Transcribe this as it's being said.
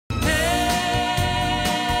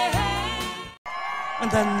And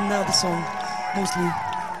then the song, mostly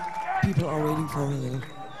people are waiting for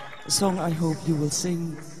a song I hope you will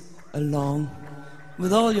sing along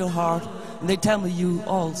with all your heart. And they tell me you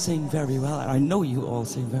all sing very well, and I know you all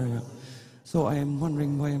sing very well. So I am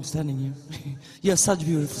wondering why I'm standing here. You're such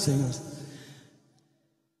beautiful singers.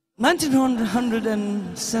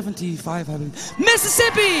 1975, I believe.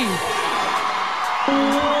 Mississippi!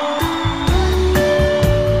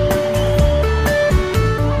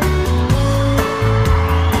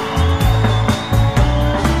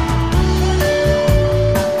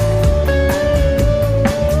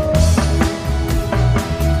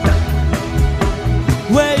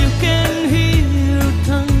 Where you can hear a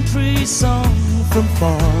country song from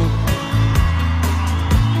far,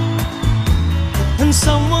 and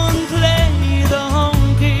someone play the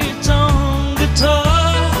honky-tonk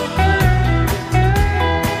guitar,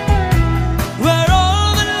 where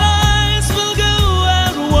all the lights will go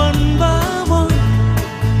out one by one.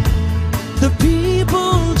 The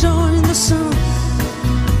people join the sun,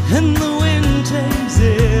 and the wind takes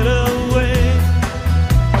it away.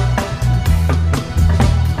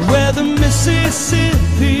 Where the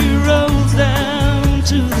Mississippi rolls down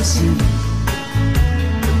to the sea,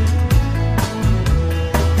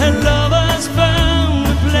 and lovers found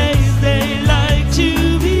a place they like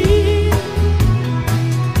to be.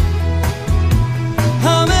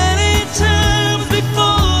 How many times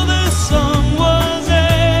before the song was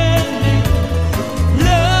ending,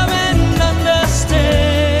 love and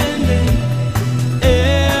understanding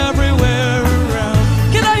everywhere around.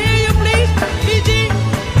 Can I hear you please, Fiji?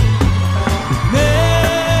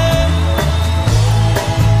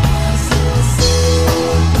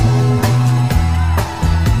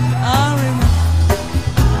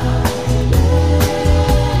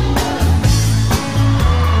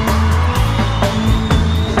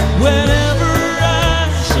 Whenever I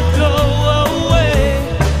should go away,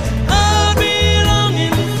 I'll be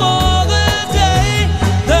longing for the day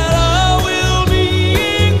that I will be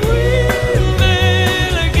in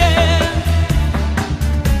Greenville again.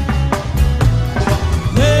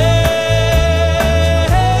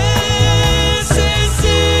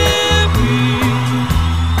 Mississippi,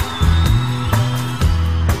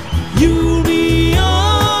 you'll be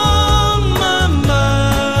on my mind.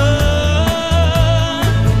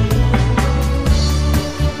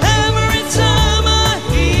 Every time I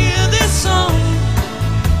hear this song,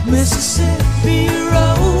 Mississippi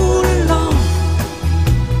roll along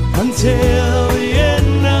until the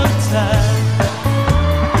end of time.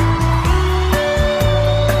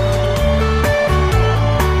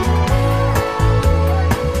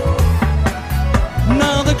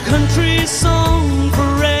 Now the country song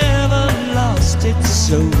forever lost its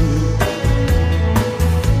soul,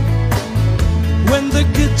 when the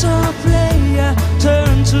guitar player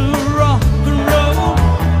turned to rock and roll.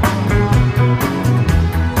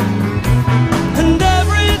 And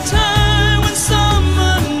every time when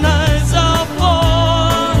summer nights are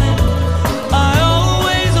falling, I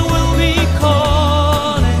always will be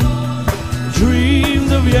calling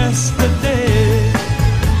dreams of yesterday.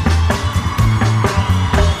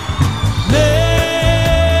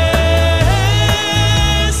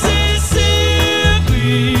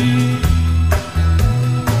 Mississippi,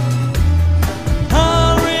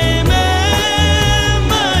 I'll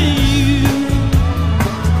remember you.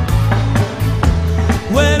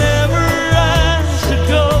 Whenever I should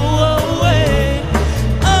go away,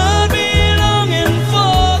 I'll be longing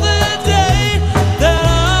for the day that I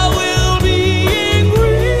will be in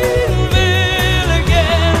Greenville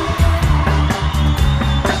again.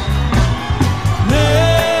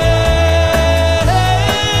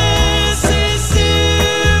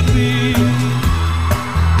 Mississippi,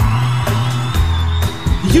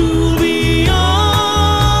 you'll be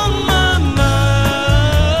on my mind.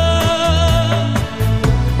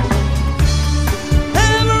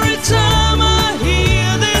 Every time I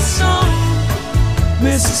hear this song,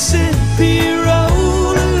 Mississippi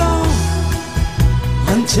roll along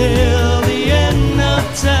until the end of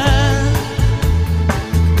time.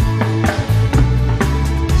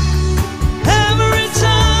 Every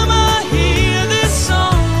time I hear this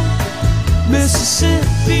song,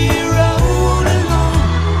 Mississippi roll along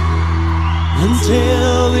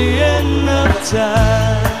until the end of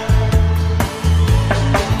time.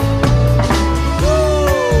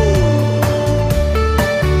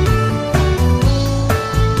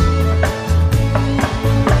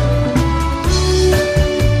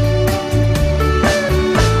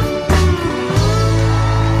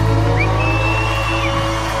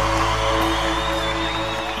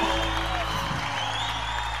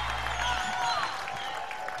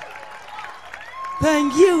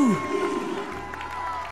 Thank you.